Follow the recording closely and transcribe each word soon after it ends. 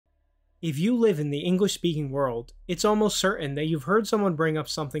If you live in the English-speaking world, it's almost certain that you've heard someone bring up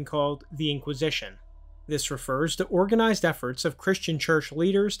something called the Inquisition. This refers to organized efforts of Christian church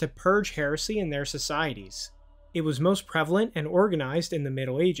leaders to purge heresy in their societies. It was most prevalent and organized in the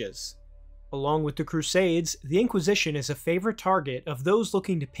Middle Ages. Along with the Crusades, the Inquisition is a favorite target of those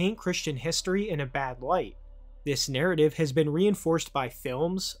looking to paint Christian history in a bad light. This narrative has been reinforced by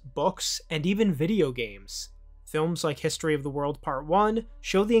films, books, and even video games. Films like History of the World Part 1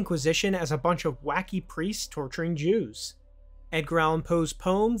 show the Inquisition as a bunch of wacky priests torturing Jews. Edgar Allan Poe's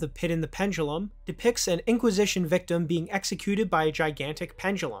poem, The Pit and the Pendulum, depicts an Inquisition victim being executed by a gigantic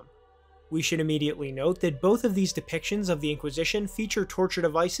pendulum. We should immediately note that both of these depictions of the Inquisition feature torture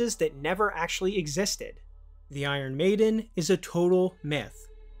devices that never actually existed. The Iron Maiden is a total myth,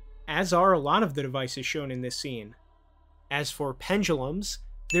 as are a lot of the devices shown in this scene. As for pendulums,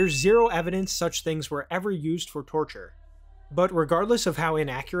 there's zero evidence such things were ever used for torture. But regardless of how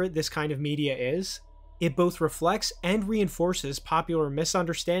inaccurate this kind of media is, it both reflects and reinforces popular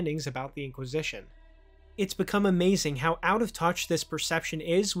misunderstandings about the Inquisition. It's become amazing how out of touch this perception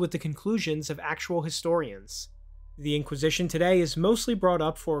is with the conclusions of actual historians. The Inquisition today is mostly brought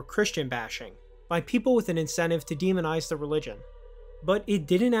up for Christian bashing, by people with an incentive to demonize the religion. But it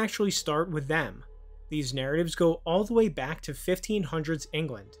didn't actually start with them. These narratives go all the way back to 1500s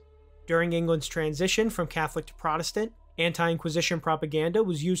England. During England's transition from Catholic to Protestant, anti-Inquisition propaganda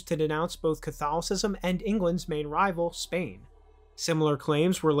was used to denounce both Catholicism and England's main rival, Spain. Similar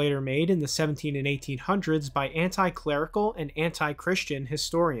claims were later made in the 1700s and 1800s by anti-clerical and anti-Christian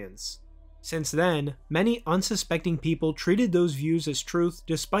historians. Since then, many unsuspecting people treated those views as truth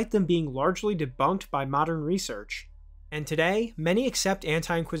despite them being largely debunked by modern research. And today, many accept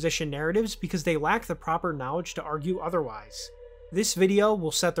anti-Inquisition narratives because they lack the proper knowledge to argue otherwise. This video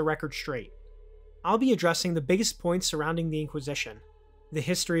will set the record straight. I'll be addressing the biggest points surrounding the Inquisition, the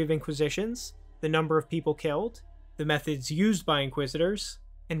history of Inquisitions, the number of people killed, the methods used by inquisitors,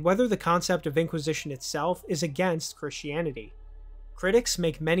 and whether the concept of Inquisition itself is against Christianity. Critics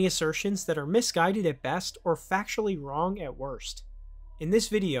make many assertions that are misguided at best or factually wrong at worst. In this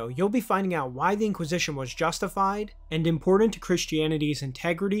video, you'll be finding out why the Inquisition was justified and important to Christianity's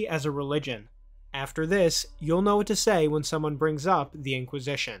integrity as a religion. After this, you'll know what to say when someone brings up the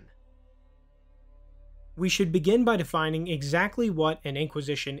Inquisition. We should begin by defining exactly what an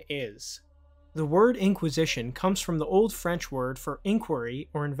Inquisition is. The word Inquisition comes from the Old French word for inquiry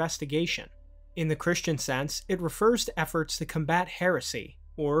or investigation. In the Christian sense, it refers to efforts to combat heresy,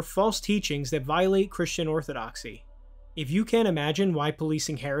 or false teachings that violate Christian orthodoxy. If you can't imagine why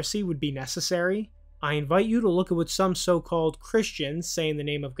policing heresy would be necessary, I invite you to look at what some so-called Christians say in the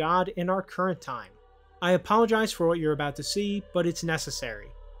name of God in our current time. I apologize for what you're about to see, but it's necessary.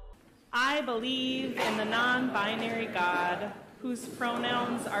 I believe in the non-binary God, whose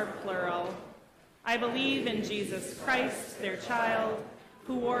pronouns are plural. I believe in Jesus Christ, their child,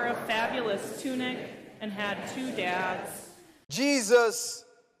 who wore a fabulous tunic and had 2 dads. Jesus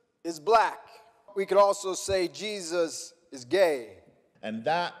is black. We could also say Jesus is gay. And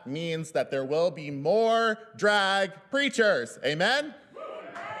that means that there will be more drag preachers. Amen?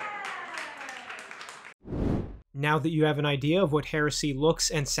 Now that you have an idea of what heresy looks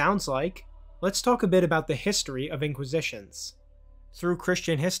and sounds like, let's talk a bit about the history of Inquisitions. Through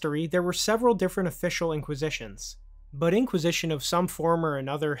Christian history, there were several different official Inquisitions, but Inquisition of some form or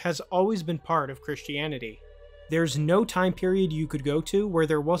another has always been part of Christianity. There's no time period you could go to where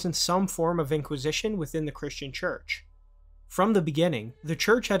there wasn't some form of Inquisition within the Christian Church. From the beginning, the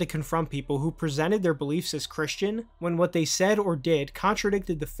Church had to confront people who presented their beliefs as Christian when what they said or did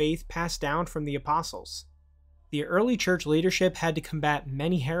contradicted the faith passed down from the apostles. The early church leadership had to combat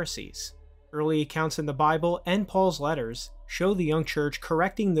many heresies. Early accounts in the Bible and Paul's letters show the young church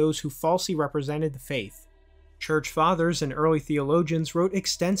correcting those who falsely represented the faith. Church fathers and early theologians wrote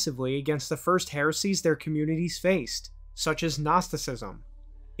extensively against the first heresies their communities faced, such as Gnosticism.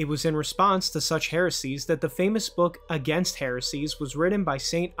 It was in response to such heresies that the famous book Against Heresies was written by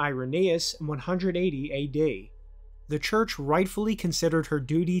Saint Irenaeus in 180 AD. The Church rightfully considered her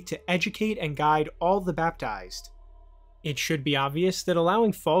duty to educate and guide all the baptized. It should be obvious that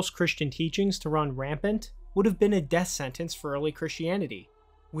allowing false Christian teachings to run rampant would have been a death sentence for early Christianity.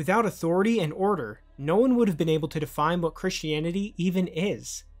 Without authority and order, no one would have been able to define what Christianity even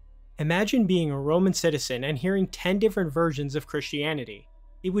is. Imagine being a Roman citizen and hearing 10 different versions of Christianity.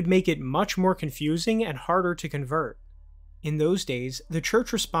 It would make it much more confusing and harder to convert. In those days, the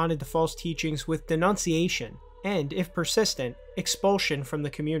Church responded to false teachings with denunciation and, if persistent, expulsion from the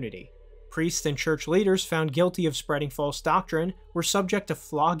community. Priests and church leaders found guilty of spreading false doctrine were subject to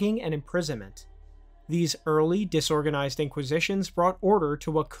flogging and imprisonment. These early, disorganized inquisitions brought order to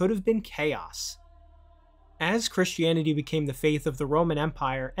what could have been chaos. As Christianity became the faith of the Roman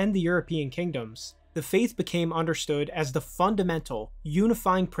Empire and the European kingdoms, the faith became understood as the fundamental,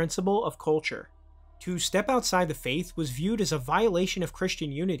 unifying principle of culture. To step outside the faith was viewed as a violation of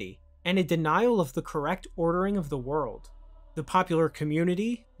Christian unity and a denial of the correct ordering of the world. The popular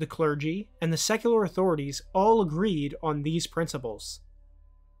community, the clergy, and the secular authorities all agreed on these principles.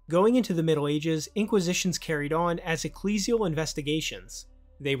 Going into the Middle Ages, inquisitions carried on as ecclesial investigations.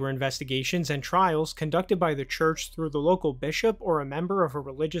 They were investigations and trials conducted by the church through the local bishop or a member of a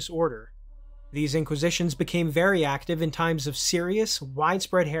religious order. These inquisitions became very active in times of serious,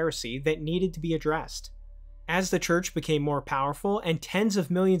 widespread heresy that needed to be addressed. As the church became more powerful and tens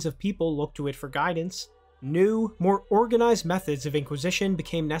of millions of people looked to it for guidance, new, more organized methods of inquisition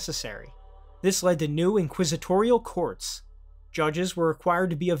became necessary. This led to new inquisitorial courts. Judges were required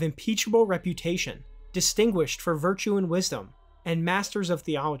to be of impeachable reputation, distinguished for virtue and wisdom, and masters of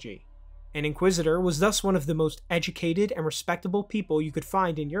theology. An inquisitor was thus one of the most educated and respectable people you could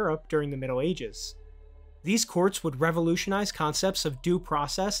find in Europe during the Middle Ages. These courts would revolutionize concepts of due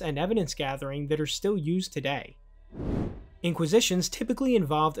process and evidence gathering that are still used today. Inquisitions typically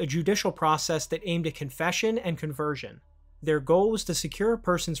involved a judicial process that aimed at confession and conversion. Their goal was to secure a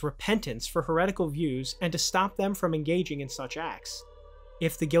person's repentance for heretical views and to stop them from engaging in such acts.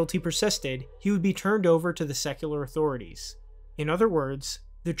 If the guilty persisted, he would be turned over to the secular authorities. In other words,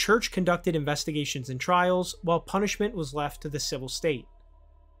 the church conducted investigations and trials, while punishment was left to the civil state.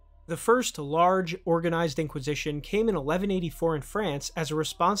 The first large, organized inquisition came in 1184 in France as a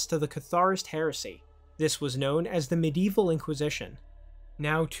response to the Catharist heresy. This was known as the Medieval Inquisition.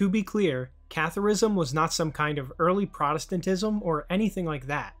 Now, to be clear, Catharism was not some kind of early Protestantism or anything like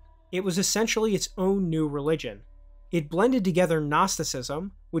that. It was essentially its own new religion. It blended together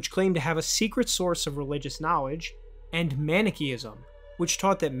Gnosticism, which claimed to have a secret source of religious knowledge, and Manichaeism, which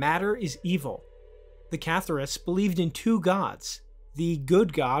taught that matter is evil. The Catharists believed in two gods, the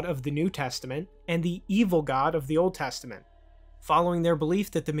good God of the New Testament and the evil God of the Old Testament. Following their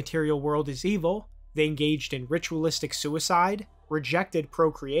belief that the material world is evil, they engaged in ritualistic suicide, rejected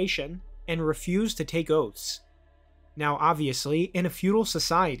procreation, and refused to take oaths. Now obviously, in a feudal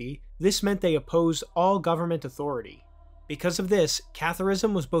society, this meant they opposed all government authority. Because of this,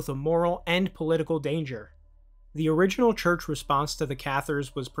 Catharism was both a moral and political danger. The original church response to the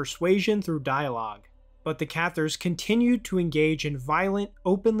Cathars was persuasion through dialogue, but the Cathars continued to engage in violent,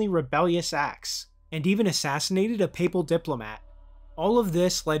 openly rebellious acts, and even assassinated a papal diplomat. All of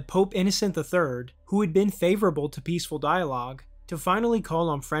this led Pope Innocent III, who had been favorable to peaceful dialogue, to finally call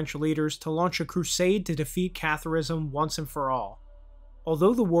on French leaders to launch a crusade to defeat Catharism once and for all.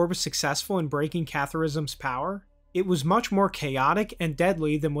 Although the war was successful in breaking Catharism's power, it was much more chaotic and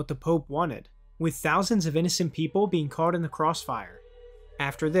deadly than what the Pope wanted, with thousands of innocent people being caught in the crossfire.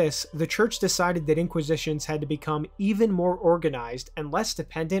 After this, the church decided that inquisitions had to become even more organized and less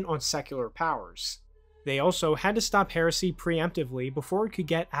dependent on secular powers. They also had to stop heresy preemptively before it could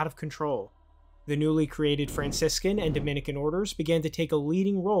get out of control. The newly created Franciscan and Dominican orders began to take a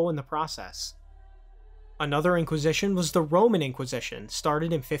leading role in the process. Another inquisition was the Roman Inquisition, started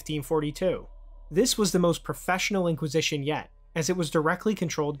in 1542. This was the most professional inquisition yet, as it was directly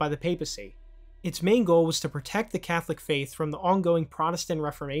controlled by the papacy. Its main goal was to protect the Catholic faith from the ongoing Protestant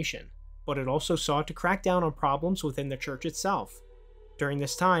Reformation, but it also sought to crack down on problems within the church itself. During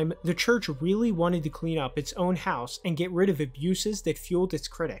this time, the church really wanted to clean up its own house and get rid of abuses that fueled its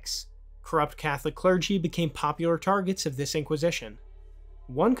critics. Corrupt Catholic clergy became popular targets of this inquisition.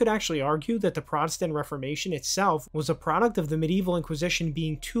 One could actually argue that the Protestant Reformation itself was a product of the medieval Inquisition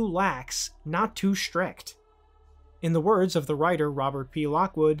being too lax, not too strict. In the words of the writer Robert P.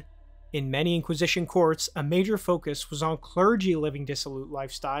 Lockwood, in many Inquisition courts, a major focus was on clergy living dissolute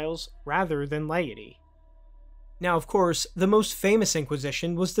lifestyles rather than laity. Now, of course, the most famous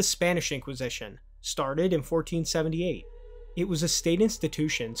Inquisition was the Spanish Inquisition, started in 1478. It was a state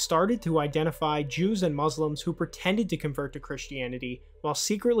institution started to identify Jews and Muslims who pretended to convert to Christianity while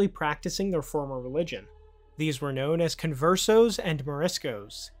secretly practicing their former religion. These were known as conversos and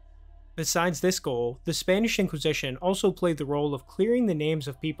moriscos. Besides this goal, the Spanish Inquisition also played the role of clearing the names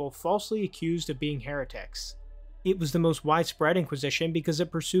of people falsely accused of being heretics. It was the most widespread Inquisition because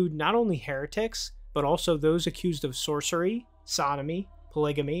it pursued not only heretics, but also those accused of sorcery, sodomy,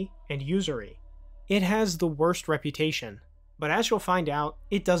 polygamy, and usury. It has the worst reputation, but as you'll find out,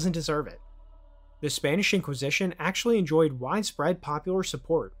 it doesn't deserve it. The Spanish Inquisition actually enjoyed widespread popular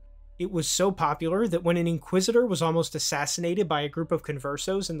support. It was so popular that when an inquisitor was almost assassinated by a group of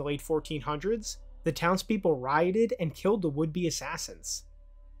conversos in the late 1400s, the townspeople rioted and killed the would-be assassins.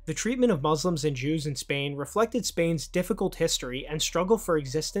 The treatment of Muslims and Jews in Spain reflected Spain's difficult history and struggle for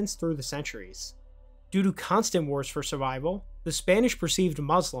existence through the centuries. Due to constant wars for survival, the Spanish perceived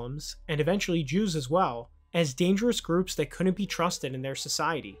Muslims, and eventually Jews as well, as dangerous groups that couldn't be trusted in their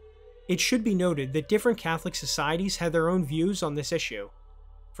society. It should be noted that different Catholic societies had their own views on this issue.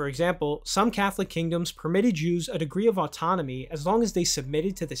 For example, some Catholic kingdoms permitted Jews a degree of autonomy as long as they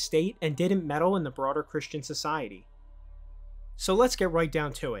submitted to the state and didn't meddle in the broader Christian society. So let's get right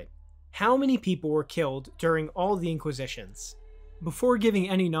down to it. How many people were killed during all the Inquisitions? Before giving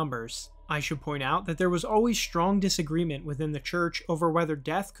any numbers, I should point out that there was always strong disagreement within the Church over whether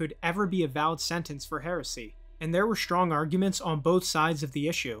death could ever be a valid sentence for heresy, and there were strong arguments on both sides of the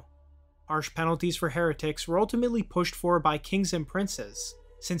issue. Harsh penalties for heretics were ultimately pushed for by kings and princes,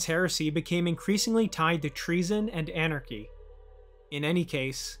 since heresy became increasingly tied to treason and anarchy. In any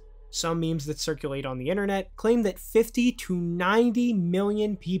case, some memes that circulate on the internet claim that 50 to 90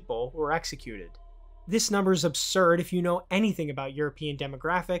 million people were executed. This number is absurd if you know anything about European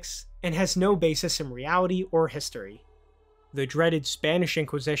demographics, and has no basis in reality or history. The dreaded Spanish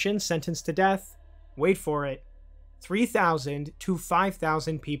Inquisition sentenced to death, wait for it, 3,000 to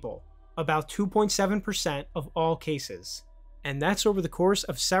 5,000 people, about 2.7% of all cases, and that's over the course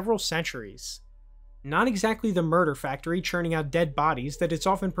of several centuries. Not exactly the murder factory churning out dead bodies that it's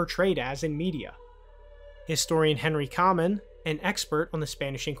often portrayed as in media. Historian Henry Common, an expert on the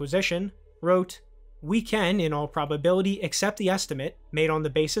Spanish Inquisition, wrote, "We can, in all probability, accept the estimate, made on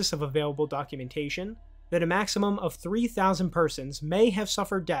the basis of available documentation, that a maximum of 3,000 persons may have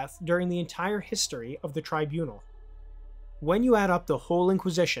suffered death during the entire history of the tribunal." When you add up the whole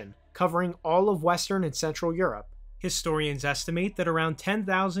Inquisition, covering all of Western and Central Europe, historians estimate that around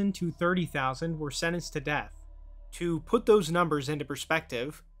 10,000 to 30,000 were sentenced to death. To put those numbers into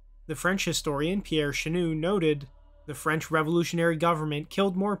perspective, the French historian Pierre Chenu noted, "The French revolutionary government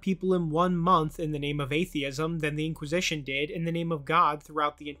killed more people in 1 month in the name of atheism than the Inquisition did in the name of God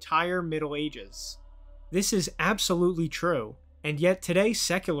throughout the entire Middle Ages." This is absolutely true, and yet today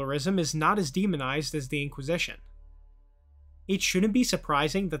secularism is not as demonized as the Inquisition. It shouldn't be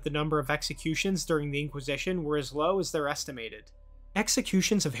surprising that the number of executions during the Inquisition were as low as they're estimated.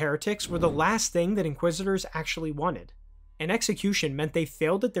 Executions of heretics were the last thing that inquisitors actually wanted. An execution meant they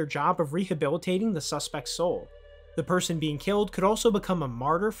failed at their job of rehabilitating the suspect's soul. The person being killed could also become a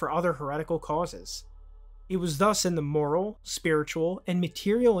martyr for other heretical causes. It was thus in the moral, spiritual, and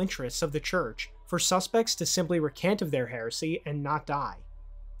material interests of the Church for suspects to simply recant of their heresy and not die.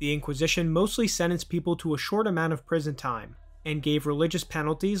 The Inquisition mostly sentenced people to a short amount of prison time, and gave religious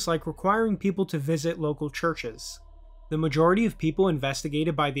penalties like requiring people to visit local churches. The majority of people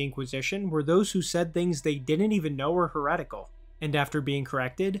investigated by the Inquisition were those who said things they didn't even know were heretical, and after being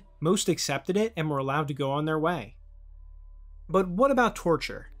corrected, most accepted it and were allowed to go on their way. But what about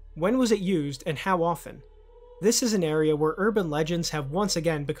torture? When was it used and how often? This is an area where urban legends have once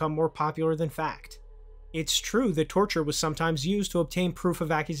again become more popular than fact. It's true that torture was sometimes used to obtain proof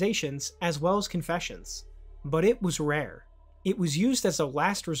of accusations as well as confessions, but it was rare. It was used as a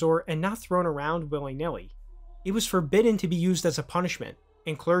last resort and not thrown around willy-nilly. It was forbidden to be used as a punishment,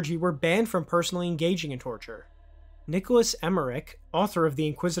 and clergy were banned from personally engaging in torture. Nicholas Emmerich, author of the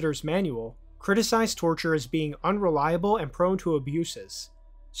Inquisitor's Manual, criticized torture as being unreliable and prone to abuses,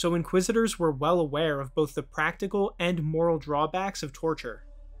 so inquisitors were well aware of both the practical and moral drawbacks of torture.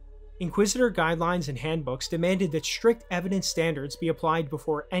 Inquisitor guidelines and handbooks demanded that strict evidence standards be applied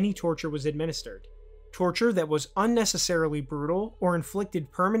before any torture was administered. Torture that was unnecessarily brutal or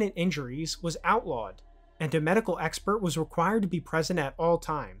inflicted permanent injuries was outlawed, and a medical expert was required to be present at all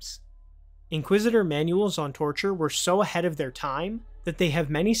times. Inquisitor manuals on torture were so ahead of their time that they have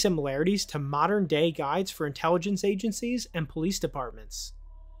many similarities to modern-day guides for intelligence agencies and police departments.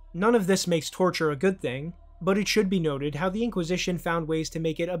 None of this makes torture a good thing, but it should be noted how the Inquisition found ways to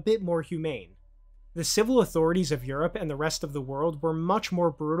make it a bit more humane. The civil authorities of Europe and the rest of the world were much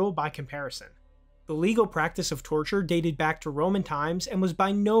more brutal by comparison. The legal practice of torture dated back to Roman times and was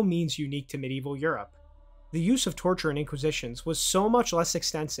by no means unique to medieval Europe. The use of torture in Inquisitions was so much less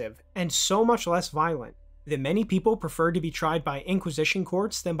extensive and so much less violent that many people preferred to be tried by Inquisition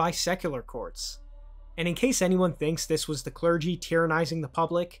courts than by secular courts. And in case anyone thinks this was the clergy tyrannizing the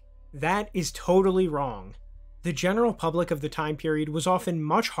public, that is totally wrong. The general public of the time period was often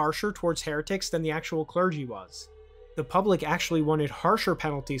much harsher towards heretics than the actual clergy was. The public actually wanted harsher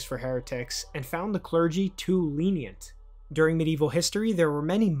penalties for heretics and found the clergy too lenient. During medieval history, there were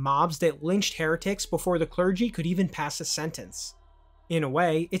many mobs that lynched heretics before the clergy could even pass a sentence. In a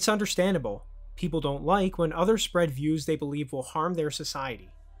way, it's understandable. People don't like when others spread views they believe will harm their society.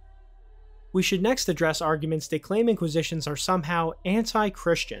 We should next address arguments that claim Inquisitions are somehow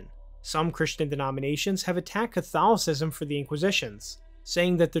anti-Christian. Some Christian denominations have attacked Catholicism for the Inquisitions,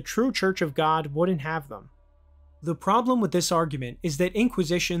 saying that the true Church of God wouldn't have them. The problem with this argument is that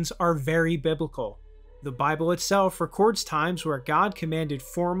Inquisitions are very biblical. The Bible itself records times where God commanded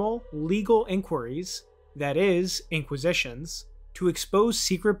formal, legal inquiries, that is, inquisitions, to expose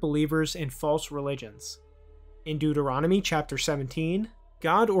secret believers in false religions. In Deuteronomy chapter 17,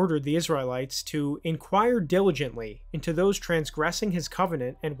 God ordered the Israelites to inquire diligently into those transgressing his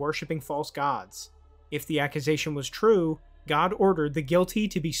covenant and worshipping false gods. If the accusation was true, God ordered the guilty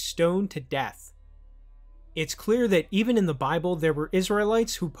to be stoned to death. It's clear that even in the Bible there were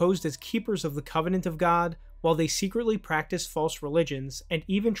Israelites who posed as keepers of the covenant of God while they secretly practiced false religions and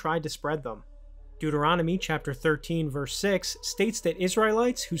even tried to spread them. Deuteronomy chapter 13 verse 6 states that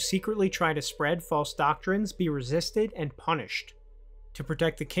Israelites who secretly try to spread false doctrines be resisted and punished. To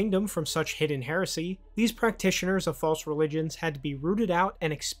protect the kingdom from such hidden heresy, these practitioners of false religions had to be rooted out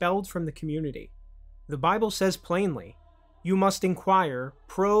and expelled from the community. The Bible says plainly, "You must inquire,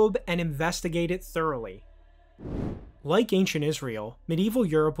 probe, and investigate it thoroughly." Like ancient Israel, medieval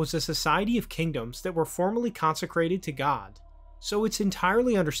Europe was a society of kingdoms that were formally consecrated to God. So it's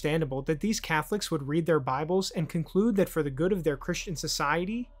entirely understandable that these Catholics would read their Bibles and conclude that for the good of their Christian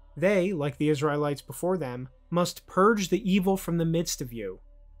society, they, like the Israelites before them, must purge the evil from the midst of you.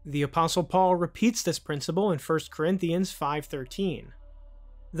 The Apostle Paul repeats this principle in 1 Corinthians 5:13.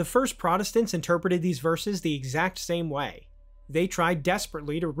 The first Protestants interpreted these verses the exact same way. They tried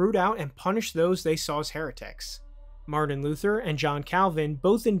desperately to root out and punish those they saw as heretics. Martin Luther and John Calvin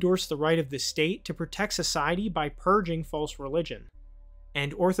both endorsed the right of the state to protect society by purging false religion.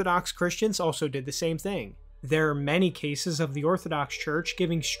 And Orthodox Christians also did the same thing. There are many cases of the Orthodox Church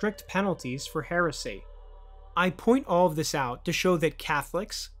giving strict penalties for heresy. I point all of this out to show that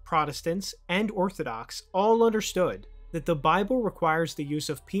Catholics, Protestants, and Orthodox all understood that the Bible requires the use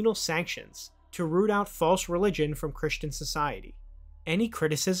of penal sanctions to root out false religion from Christian society. Any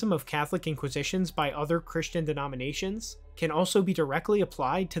criticism of Catholic inquisitions by other Christian denominations can also be directly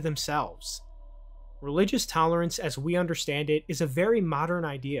applied to themselves. Religious tolerance as we understand it is a very modern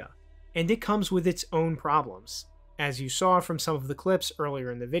idea, and it comes with its own problems, as you saw from some of the clips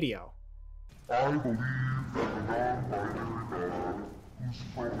earlier in the video. I believe in the non-binary God, whose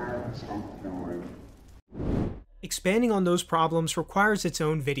pronouns are plural. Expanding on those problems requires its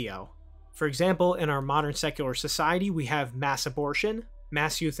own video. For example, in our modern secular society, we have mass abortion,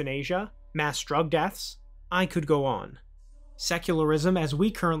 mass euthanasia, mass drug deaths. I could go on. Secularism, as we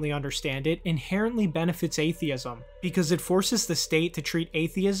currently understand it, inherently benefits atheism because it forces the state to treat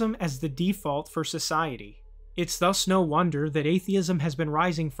atheism as the default for society. It's thus no wonder that atheism has been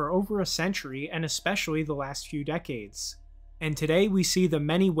rising for over a century and especially the last few decades. And today we see the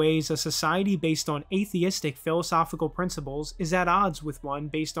many ways a society based on atheistic philosophical principles is at odds with one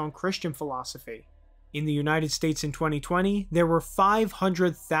based on Christian philosophy. In the United States in 2020, there were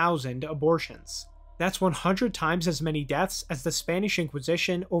 500,000 abortions. That's 100 times as many deaths as the Spanish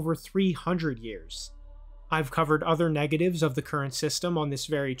Inquisition over 300 years. I've covered other negatives of the current system on this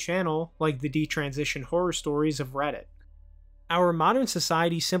very channel, like the detransition horror stories of Reddit. Our modern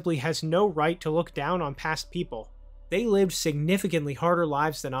society simply has no right to look down on past people. They lived significantly harder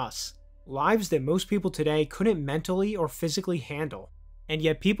lives than us, lives that most people today couldn't mentally or physically handle, and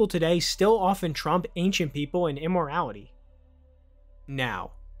yet people today still often trump ancient people in immorality.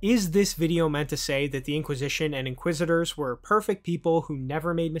 Now, is this video meant to say that the Inquisition and Inquisitors were perfect people who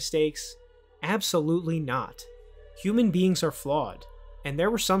never made mistakes? Absolutely not. Human beings are flawed, and there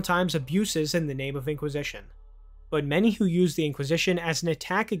were sometimes abuses in the name of Inquisition. But many who use the Inquisition as an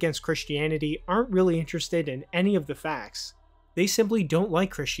attack against Christianity aren't really interested in any of the facts. They simply don't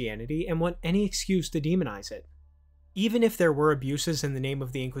like Christianity and want any excuse to demonize it. Even if there were abuses in the name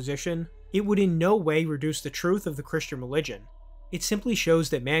of the Inquisition, it would in no way reduce the truth of the Christian religion. It simply shows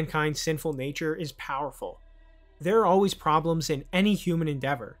that mankind's sinful nature is powerful. There are always problems in any human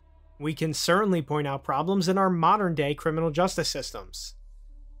endeavor. We can certainly point out problems in our modern-day criminal justice systems.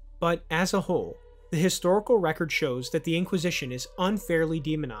 But as a whole, the historical record shows that the Inquisition is unfairly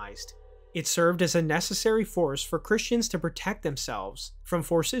demonized. It served as a necessary force for Christians to protect themselves from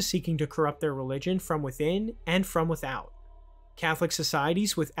forces seeking to corrupt their religion from within and from without. Catholic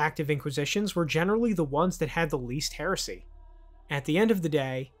societies with active Inquisitions were generally the ones that had the least heresy. At the end of the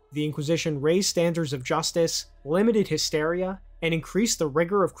day, the Inquisition raised standards of justice, limited hysteria, and increased the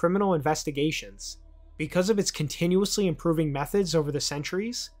rigor of criminal investigations. Because of its continuously improving methods over the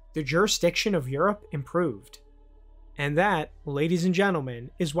centuries, the jurisdiction of Europe improved. And that, ladies and gentlemen,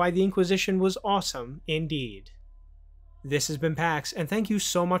 is why the Inquisition was awesome indeed. This has been Pax, and thank you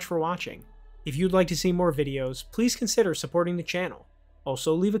so much for watching. If you'd like to see more videos, please consider supporting the channel.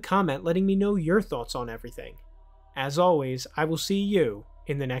 Also, leave a comment letting me know your thoughts on everything. As always, I will see you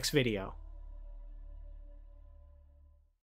in the next video.